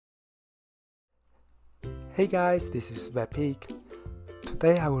Hey guys, this is Miquel.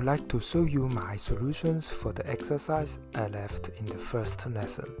 Today I would like to show you my solutions for the exercise I left in the first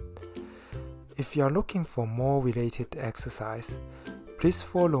lesson. If you are looking for more related exercise, please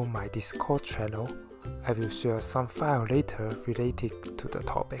follow my Discord channel. I will share some file later related to the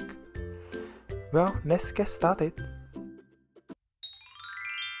topic. Well, let's get started.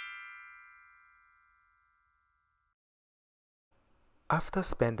 After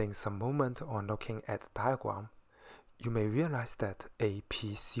spending some moment on looking at the diagram, you may realize that A,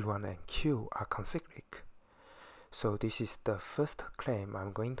 P, C1 and Q are concyclic. So this is the first claim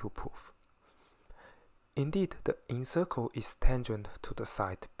I'm going to prove. Indeed, the incircle is tangent to the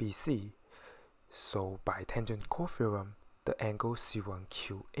side BC, so by tangent core theorem, the angle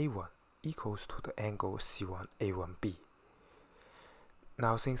C1QA1 equals to the angle C1A1B.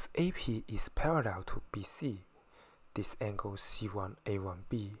 Now since AP is parallel to BC, this angle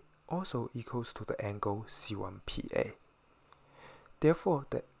C1A1B also equals to the angle C1PA. Therefore,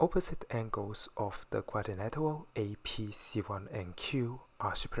 the opposite angles of the quadrilateral AP, C1 and Q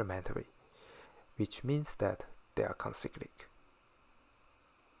are supplementary, which means that they are concyclic.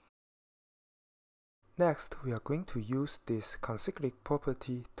 Next, we are going to use this concyclic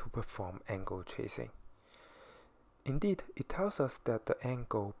property to perform angle tracing. Indeed, it tells us that the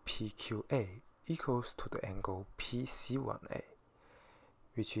angle PQA equals to the angle PC1A,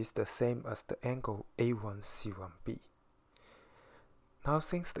 which is the same as the angle A1C1B. Now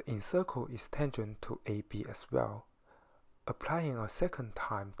since the incircle is tangent to AB as well, applying a second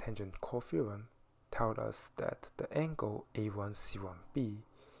time tangent core theorem tells us that the angle A1C1B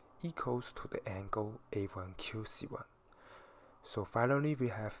equals to the angle A1QC1. So finally we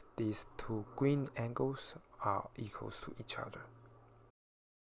have these two green angles are equals to each other.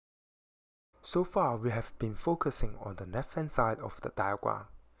 So far we have been focusing on the left hand side of the diagram.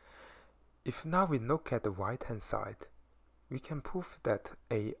 If now we look at the right hand side, we can prove that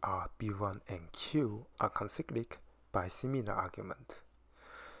AR, B1 and Q are concyclic by similar argument.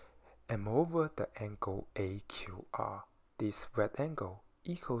 And moreover, the angle AQR, this red angle,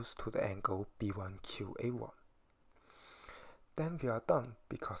 equals to the angle B1QA1. Then we are done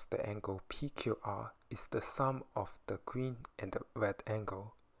because the angle PQR is the sum of the green and the red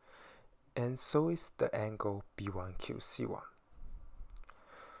angle, and so is the angle B1QC1.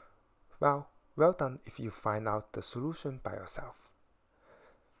 Well done if you find out the solution by yourself.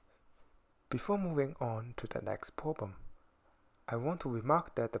 Before moving on to the next problem, I want to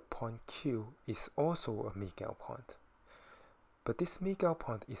remark that the point Q is also a Miquel point. But this Miquel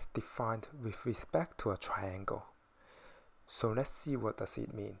point is defined with respect to a triangle. So let's see what does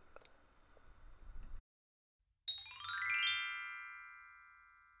it mean.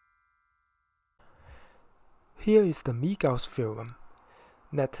 Here is the Miquel's theorem.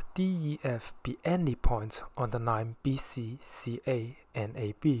 Let DEF be any point on the line BC, CA, and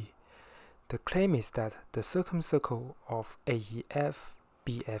AB. The claim is that the circumcircle of AEF,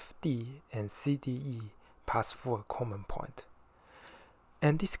 BFD, and CDE pass through a common point.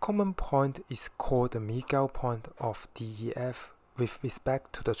 And this common point is called the Miquel point of DEF with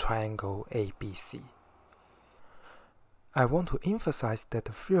respect to the triangle ABC. I want to emphasize that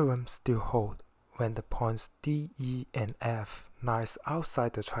the theorem still holds when the points D, E, and F lies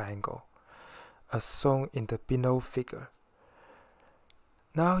outside the triangle, as shown in the below figure.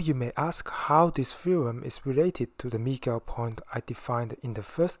 Now you may ask how this theorem is related to the Miquel point I defined in the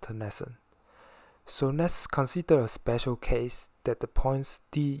first lesson. So let's consider a special case that the points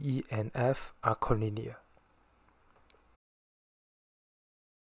D, E, and F are collinear.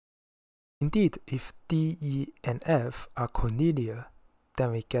 Indeed, if D, E, and F are collinear,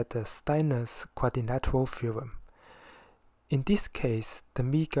 then we get the Steiner's quadrilateral theorem. In this case, the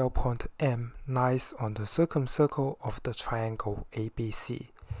Miquel point M lies on the circumcircle of the triangle ABC,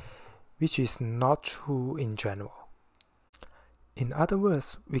 which is not true in general. In other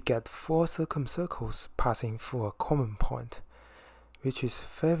words, we get 4 circumcircles passing through a common point, which is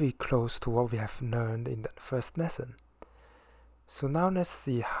very close to what we have learned in the first lesson. So now let's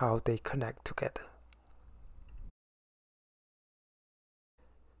see how they connect together.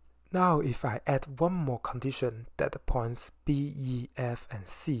 Now if I add one more condition that the points B, E, F, and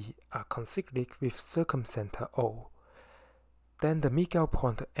C are concyclic with circumcenter O, then the Miquel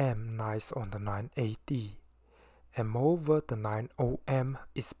point M lies on the line AD, and moreover the line OM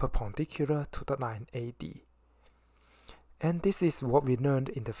is perpendicular to the line AD. And this is what we learned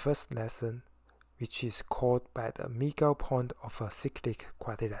in the first lesson, which is called by the Miquel point of a cyclic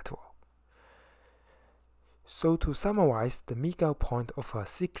quadrilateral. So to summarize, the Miquel point of a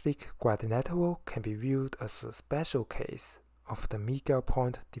cyclic quadrilateral can be viewed as a special case of the Miquel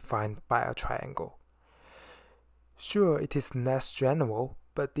point defined by a triangle. Sure, it is less general,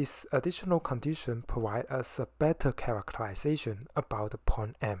 but this additional condition provides us a better characterization about the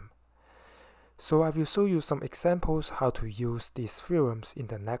point M. So I will show you some examples how to use these theorems in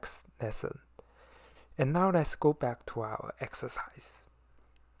the next lesson. And now let's go back to our exercise.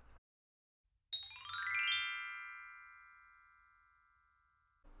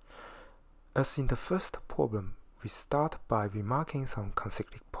 As in the first problem, we start by remarking some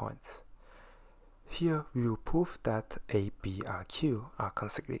concyclic points. Here we will prove that A, B, R, Q are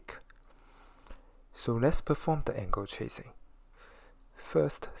concyclic. So let's perform the angle tracing.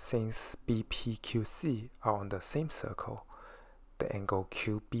 First, since BPQC are on the same circle, the angle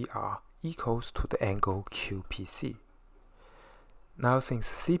QBR equals to the angle QPC. Now since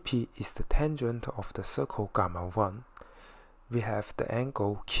CP is the tangent of the circle gamma 1, we have the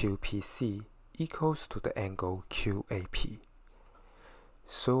angle QPC equals to the angle QAP.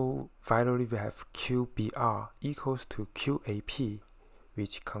 So finally we have QBR equals to QAP,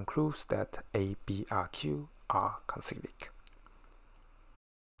 which concludes that ABRQ are concyclic.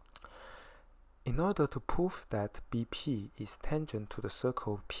 In order to prove that BP is tangent to the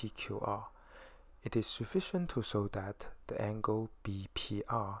circle PQR, it is sufficient to show that the angle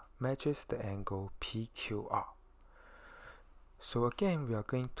BPR matches the angle PQR. So again, we are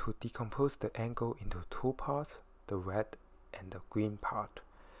going to decompose the angle into two parts, the red and the green part.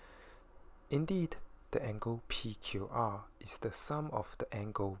 Indeed, the angle PQR is the sum of the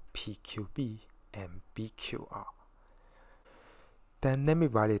angle PQB and BQR. Then let me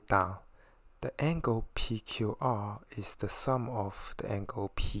write it down. The angle PQR is the sum of the angle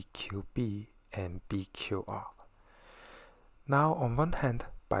PQB and BQR. Now on one hand,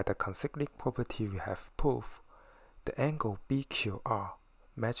 by the concyclic property we have proved, the angle BQR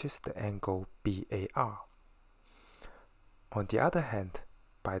matches the angle BAR. On the other hand,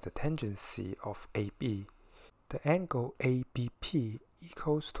 by the tangency of AB, the angle ABP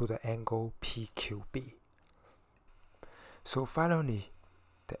equals to the angle PQB. So finally,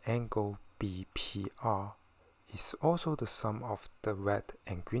 the angle BPR is also the sum of the red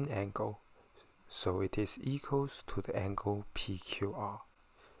and green angle, so it is equals to the angle PQR.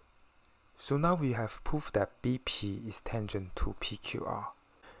 So now we have proved that BP is tangent to PQR.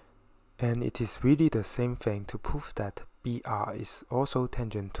 And it is really the same thing to prove that BR is also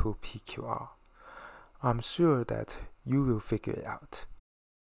tangent to PQR. I'm sure that you will figure it out.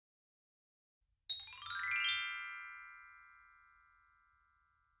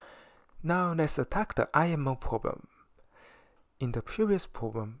 Now let's attack the IMO problem. In the previous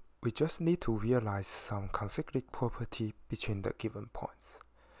problem, we just need to realize some concyclic property between the given points,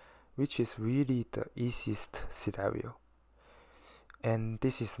 which is really the easiest scenario. And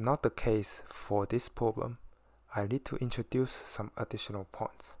this is not the case for this problem. I need to introduce some additional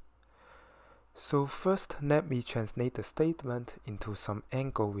points. So first, let me translate the statement into some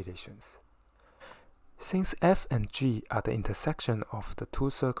angle relations. Since F and G are the intersection of the two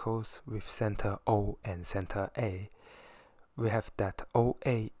circles with center O and center A, we have that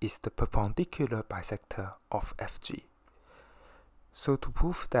OA is the perpendicular bisector of FG. So to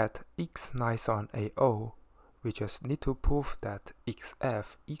prove that X lies on AO, we just need to prove that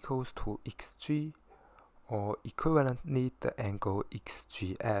XF equals to XG, or equivalently the angle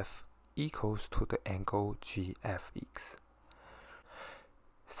XGF equals to the angle GFX.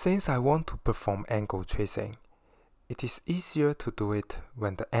 Since I want to perform angle tracing, it is easier to do it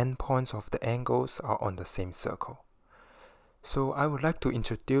when the endpoints of the angles are on the same circle. So I would like to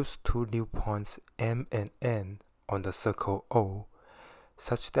introduce two new points M and N on the circle O,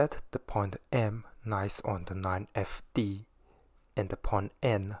 such that the point M lies on the line FD and the point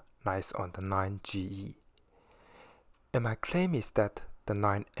N lies on the line GE. And my claim is that the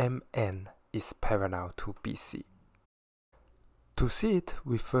line MN is parallel to BC. To see it,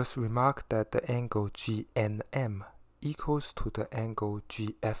 we first remark that the angle GNM equals to the angle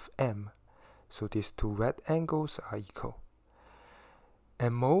GFM, so these two red angles are equal.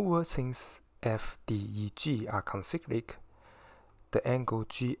 And moreover, since FDEG are concyclic, the angle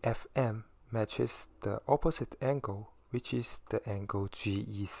GFM matches the opposite angle, which is the angle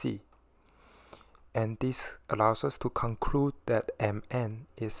GEC. And this allows us to conclude that MN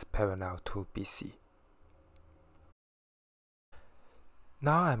is parallel to BC.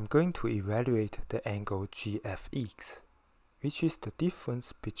 Now I'm going to evaluate the angle GFX, which is the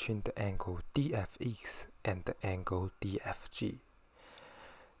difference between the angle DFX and the angle DFG.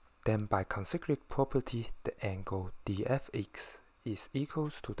 Then by concyclic property, the angle DFX is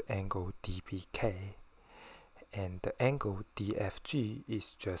equals to the angle DBK, and the angle DFG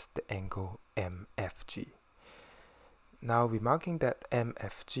is just the angle MFG. Now remarking that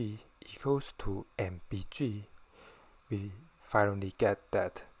MFG equals to MBG, we finally get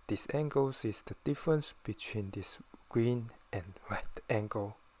that this angle is the difference between this green and red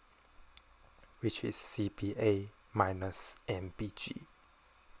angle, which is CPA minus MBG.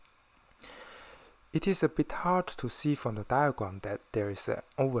 It is a bit hard to see from the diagram that there is an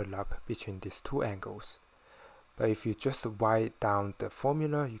overlap between these two angles. But if you just write down the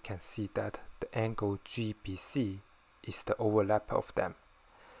formula, you can see that the angle GBC is the overlap of them.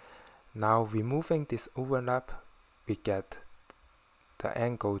 Now removing this overlap, we get the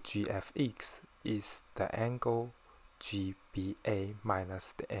angle GFX is the angle GBA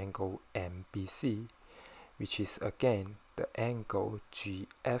minus the angle MBC, which is again the angle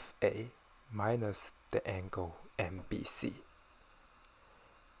GFA minus the angle MBC.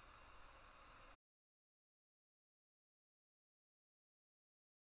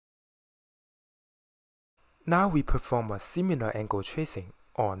 Now we perform a similar angle tracing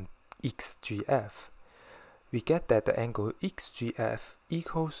on XGF. We get that the angle XGF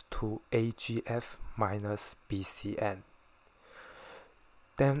equals to AGF minus BCN.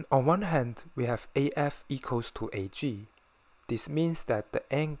 Then on one hand, we have AF equals to AG. This means that the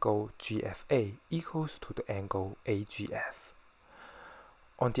angle GFA equals to the angle AGF.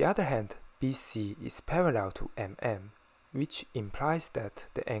 On the other hand, BC is parallel to MM, which implies that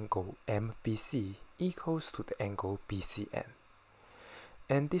the angle MBC equals to the angle BCN.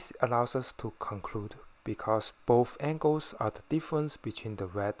 And this allows us to conclude because both angles are the difference between the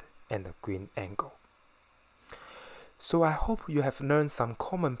red and the green angle. So I hope you have learned some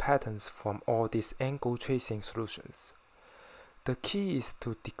common patterns from all these angle tracing solutions. The key is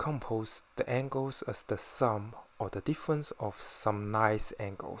to decompose the angles as the sum or the difference of some nice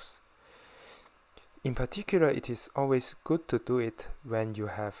angles. In particular, it is always good to do it when you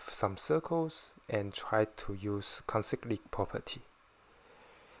have some circles and try to use concyclic property.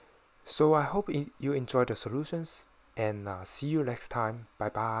 So I hope you enjoy the solutions and see you next time. Bye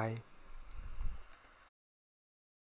bye.